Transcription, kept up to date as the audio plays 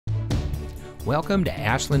Welcome to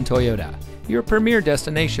Ashland Toyota, your premier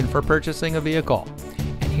destination for purchasing a vehicle.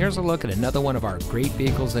 And here's a look at another one of our great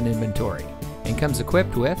vehicles in inventory, and comes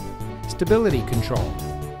equipped with stability control,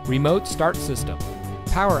 remote start system,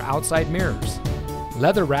 power outside mirrors,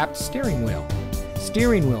 leather-wrapped steering wheel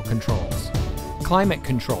controls, climate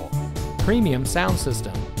control, premium sound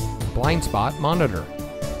system, blind spot monitor,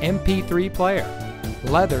 MP3 player,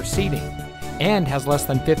 leather seating, and has less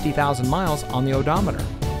than 50,000 miles on the odometer.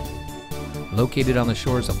 Located on the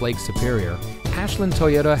shores of Lake Superior, Ashland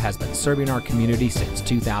Toyota has been serving our community since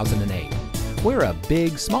 2008. We're a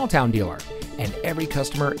big, small-town dealer, and every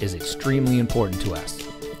customer is extremely important to us.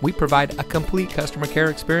 We provide a complete customer care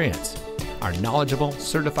experience. Our knowledgeable,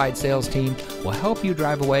 certified sales team will help you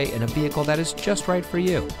drive away in a vehicle that is just right for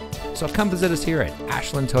you. So come visit us here at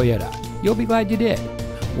Ashland Toyota. You'll be glad you did.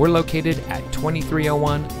 We're located at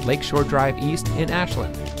 2301 Lakeshore Drive East in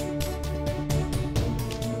Ashland.